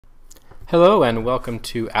Hello and welcome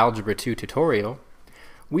to Algebra 2 tutorial.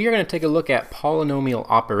 We are going to take a look at polynomial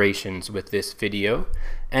operations with this video.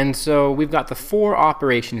 And so we've got the four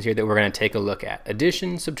operations here that we're going to take a look at: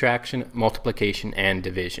 addition, subtraction, multiplication, and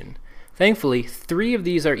division. Thankfully, three of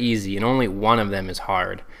these are easy and only one of them is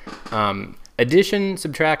hard. Addition,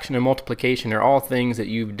 subtraction, and multiplication are all things that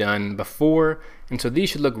you've done before, and so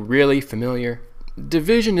these should look really familiar.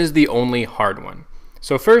 Division is the only hard one.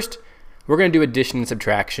 So first, we're going to do addition and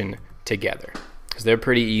subtraction together because they're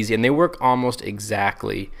pretty easy and they work almost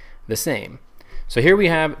exactly the same. So here we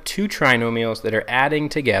have two trinomials that are adding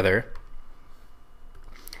together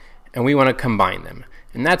and we want to combine them,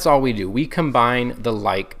 and that's all we do. We combine the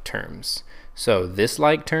like terms. So this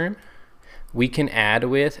like term we can add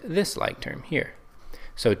with this like term here.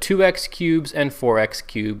 So 2x cubes and 4x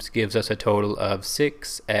cubes gives us a total of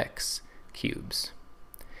 6x cubes.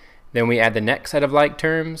 Then we add the next set of like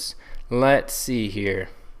terms. Let's see here.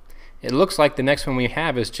 It looks like the next one we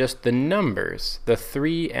have is just the numbers, the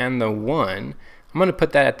 3 and the 1. I'm going to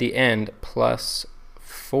put that at the end, plus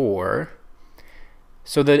 4.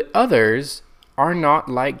 So the others are not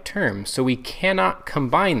like terms, so we cannot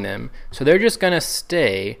combine them. So they're just going to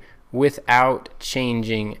stay without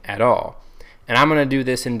changing at all. And I'm going to do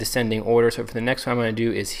this in descending order. So for the next one I'm going to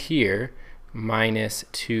do is here, minus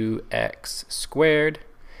 2x squared.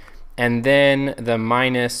 And then the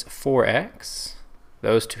minus 4x.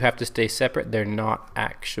 Those two have to stay separate. They're not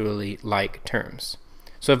actually like terms.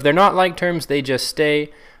 So if they're not like terms, they just stay.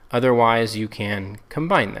 Otherwise, you can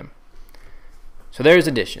combine them. So there's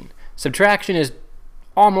addition. Subtraction is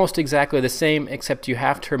almost exactly the same, except you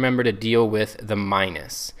have to remember to deal with the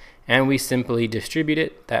minus. And we simply distribute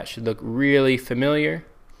it. That should look really familiar.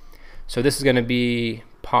 So this is going to be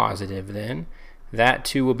positive then. That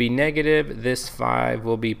 2 will be negative, this 5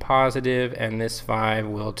 will be positive, and this 5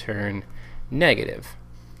 will turn negative.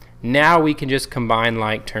 Now we can just combine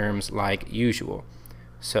like terms like usual.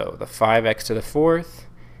 So the 5x to the 4th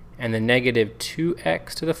and the negative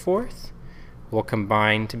 2x to the 4th will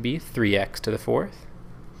combine to be 3x to the 4th.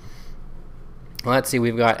 Let's see,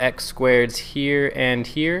 we've got x squareds here and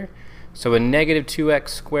here. So a negative 2x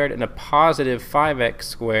squared and a positive 5x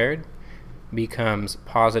squared becomes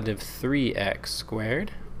positive 3x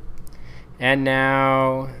squared. And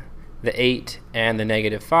now the 8 and the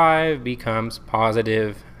negative 5 becomes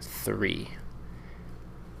positive 3.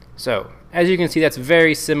 So as you can see, that's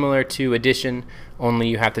very similar to addition, only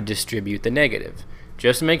you have to distribute the negative.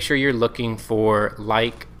 Just make sure you're looking for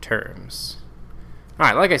like terms.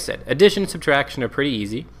 Alright, like I said, addition and subtraction are pretty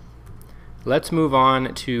easy. Let's move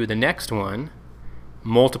on to the next one,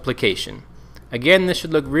 multiplication. Again, this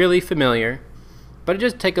should look really familiar, but it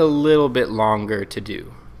just take a little bit longer to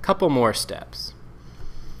do. A couple more steps.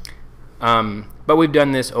 But we've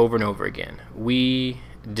done this over and over again. We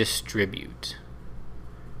distribute.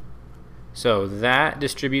 So that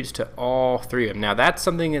distributes to all three of them. Now that's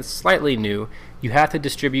something that's slightly new. You have to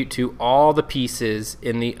distribute to all the pieces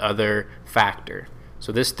in the other factor.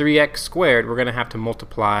 So this 3x squared, we're going to have to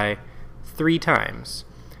multiply 3 times.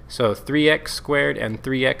 So 3x squared and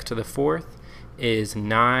 3x to the 4th is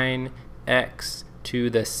 9x to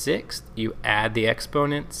the 6th. You add the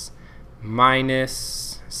exponents,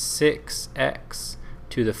 minus 6x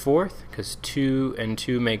to the 4th, because 2 and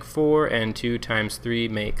 2 make 4, and 2 times 3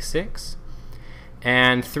 make 6.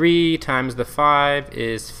 And 3 times the 5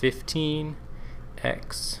 is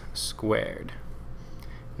 15x squared.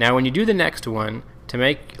 Now when you do the next one, to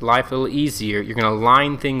make life a little easier, you're going to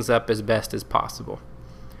line things up as best as possible.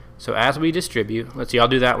 So as we distribute, let's see, I'll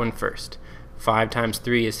do that one first. 5 times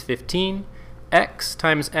 3 is 15. X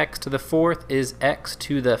times x to the 4th is x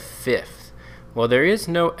to the 5th. Well, there is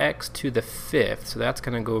no x to the 5th, so that's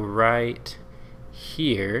going to go right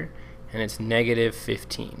here, and it's negative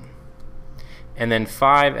 15. And then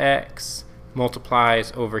 5x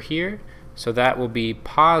multiplies over here, so that will be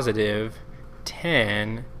positive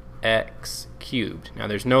 10x cubed. Now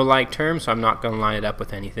there's no like term, so I'm not going to line it up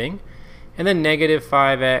with anything. And then negative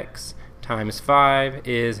 5x times 5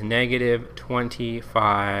 is negative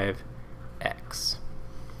 25x.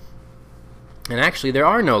 And actually there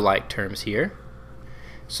are no like terms here.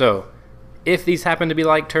 So if these happen to be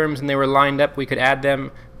like terms and they were lined up, we could add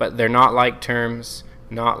them, but they're not like terms,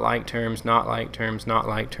 not like terms, not like terms, not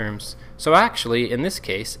like terms. So actually in this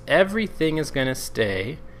case everything is going to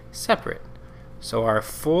stay separate. So our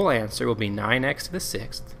full answer will be 9x to the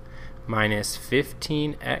 6th minus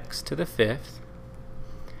 15x to the 5th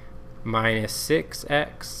minus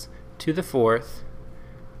 6x to the 4th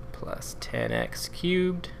plus 10x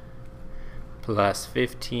cubed plus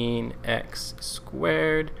 15x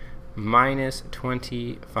squared minus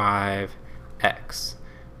 25x.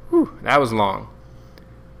 Whew, that was long.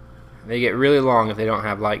 They get really long if they don't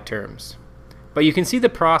have like terms. But you can see the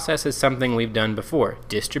process is something we've done before,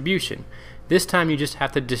 distribution. This time you just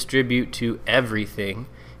have to distribute to everything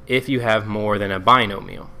if you have more than a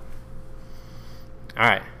binomial.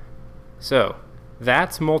 Alright, so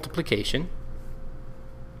that's multiplication.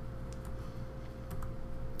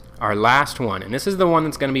 Our last one, and this is the one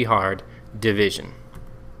that's going to be hard, division.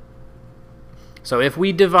 So if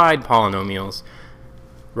we divide polynomials,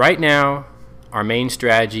 right now our main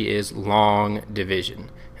strategy is long division.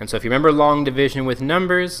 And so if you remember long division with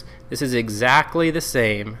numbers, this is exactly the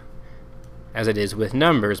same as it is with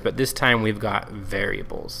numbers, but this time we've got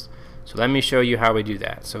variables. So let me show you how we do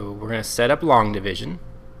that. So we're going to set up long division.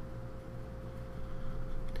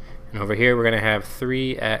 And over here we're going to have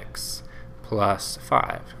 3x plus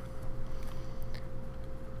 5.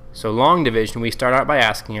 So long division, we start out by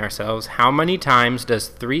asking ourselves, how many times does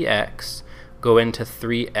 3x go into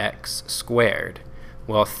 3x squared?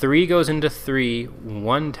 Well, 3 goes into 3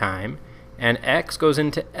 one time, and x goes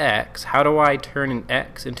into x. How do I turn an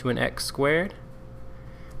x into an x squared?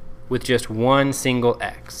 With just one single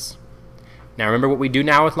x. Now remember, what we do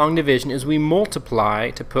now with long division is we multiply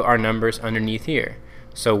to put our numbers underneath here.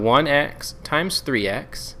 So 1x times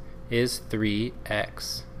 3x is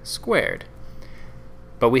 3x squared.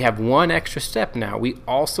 But we have one extra step now. We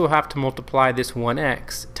also have to multiply this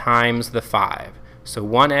 1x times the 5. So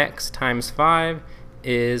 1x times 5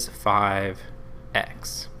 is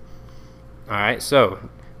 5x. Alright, so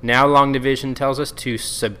now long division tells us to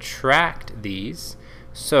subtract these.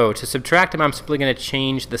 So to subtract them, I'm simply going to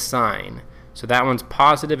change the sign. So that one's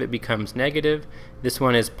positive, it becomes negative. This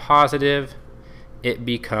one is positive, it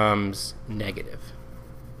becomes negative.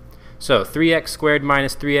 So 3x squared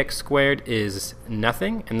minus 3x squared is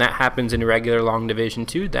nothing, and that happens in regular long division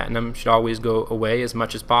too. That number should always go away as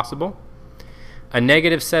much as possible. A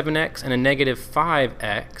negative 7x and a negative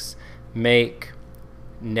 5x make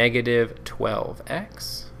negative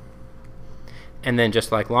 12x. And then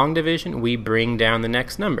just like long division, we bring down the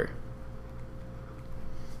next number.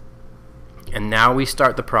 And now we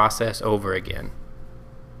start the process over again.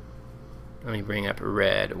 Let me bring up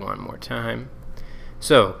red one more time.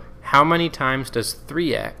 So how many times does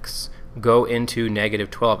 3x go into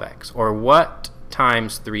negative 12x? Or what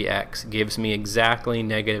times 3x gives me exactly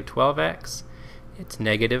negative 12x? It's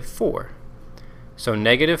negative 4. So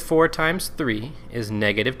negative 4 times 3 is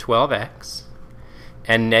negative 12x.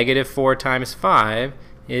 And negative 4 times 5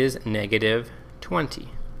 is negative 20.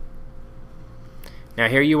 Now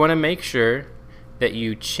here you want to make sure that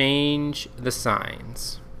you change the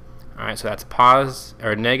signs. Alright, so that's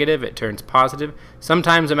negative, it turns positive.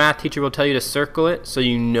 Sometimes a math teacher will tell you to circle it so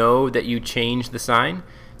you know that you changed the sign.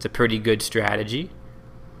 It's a pretty good strategy.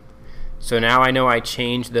 So now I know I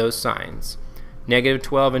changed those signs. Negative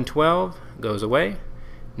 12 and 12 goes away.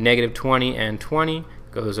 Negative 20 and 20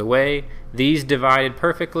 goes away. These divided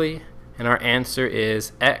perfectly, and our answer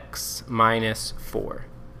is x minus 4.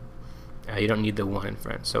 You don't need the 1 in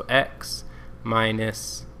front. So x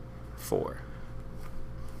minus 4.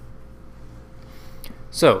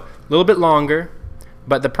 So, a little bit longer,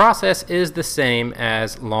 but the process is the same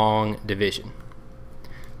as long division.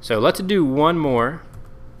 So let's do one more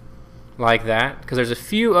like that, because there's a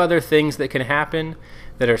few other things that can happen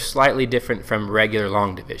that are slightly different from regular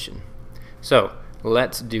long division. So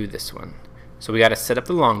let's do this one. So we got to set up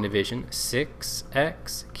the long division,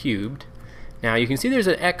 6x cubed. Now you can see there's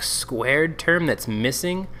an x squared term that's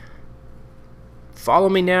missing. Follow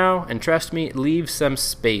me now, and trust me, leave some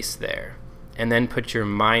space there. And then put your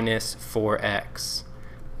minus 4x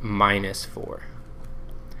minus 4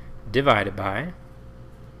 divided by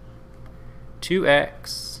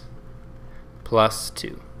 2x plus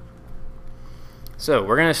 2. So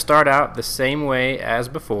we're going to start out the same way as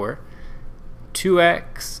before.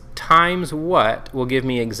 2x times what will give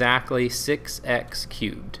me exactly 6x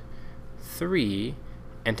cubed? 3.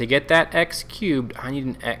 And to get that x cubed, I need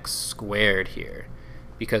an x squared here,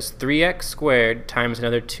 because 3x squared times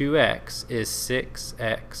another 2x is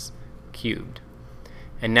 6x cubed.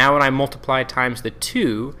 And now when I multiply times the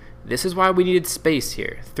 2, this is why we needed space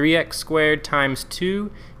here. 3x squared times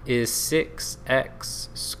 2 is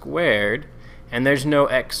 6x squared, and there's no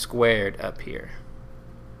x squared up here.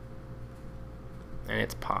 And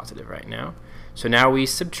it's positive right now. So now we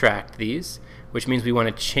subtract these, which means we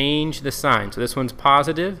want to change the sign. So this one's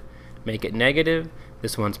positive, make it negative.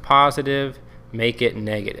 This one's positive, make it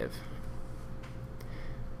negative.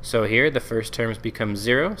 So here the first terms become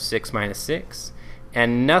 0, 6 minus 6,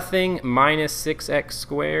 and nothing minus 6x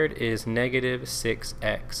squared is negative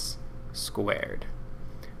 6x squared.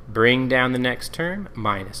 Bring down the next term,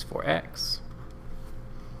 minus 4x.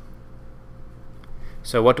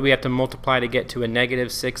 So what do we have to multiply to get to a negative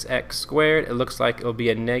 6x squared? It looks like it'll be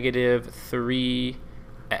a negative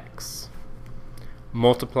 3x.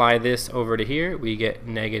 Multiply this over to here, we get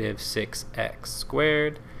negative 6x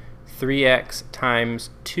squared. 3x times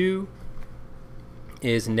 2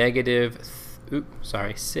 is negative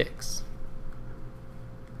 6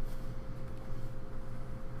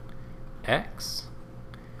 x.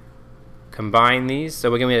 Combine these, so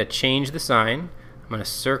we're going to change the sign. I'm going to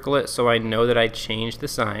circle it so I know that I changed the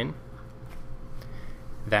sign.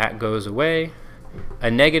 That goes away. A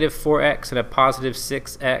negative 4x and a positive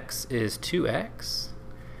 6x is 2x.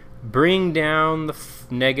 Bring down the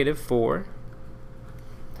negative 4.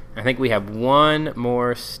 I think we have one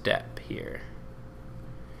more step here.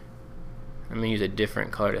 I'm going to use a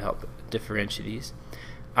different color to help differentiate these.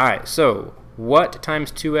 Alright, so what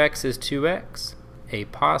times 2x is 2x? A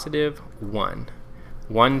positive 1.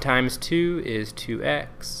 1 times 2 is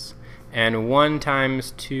 2x. And 1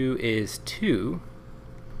 times 2 is 2.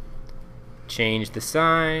 Change the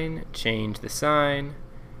sign, change the sign.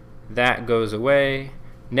 That goes away.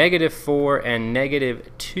 Negative 4 and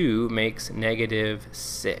negative 2 makes negative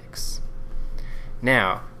 6.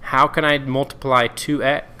 Now, how can I multiply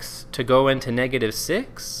 2x to go into negative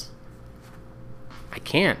 6? I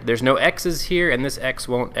can't. There's no x's here, and this x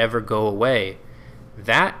won't ever go away.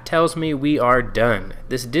 That tells me we are done.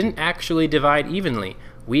 This didn't actually divide evenly.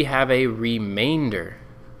 We have a remainder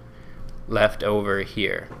left over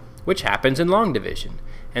here, which happens in long division.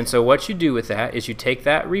 And so what you do with that is you take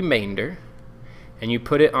that remainder and you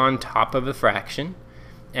put it on top of a fraction,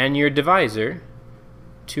 and your divisor,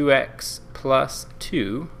 2x plus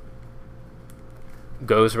 2,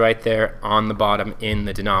 goes right there on the bottom in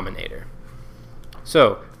the denominator.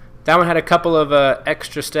 So that one had a couple of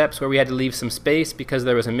extra steps where we had to leave some space because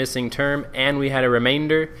there was a missing term, and we had a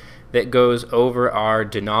remainder that goes over our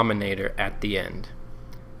denominator at the end.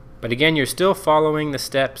 But again, you're still following the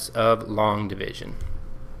steps of long division.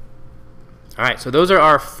 Alright, so those are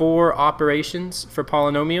our 4 operations for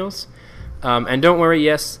polynomials. And don't worry,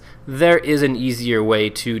 yes, there is an easier way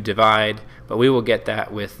to divide, but we will get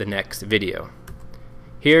that with the next video.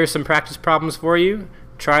 Here are some practice problems for you.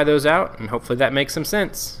 Try those out, and hopefully that makes some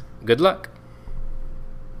sense. Good luck.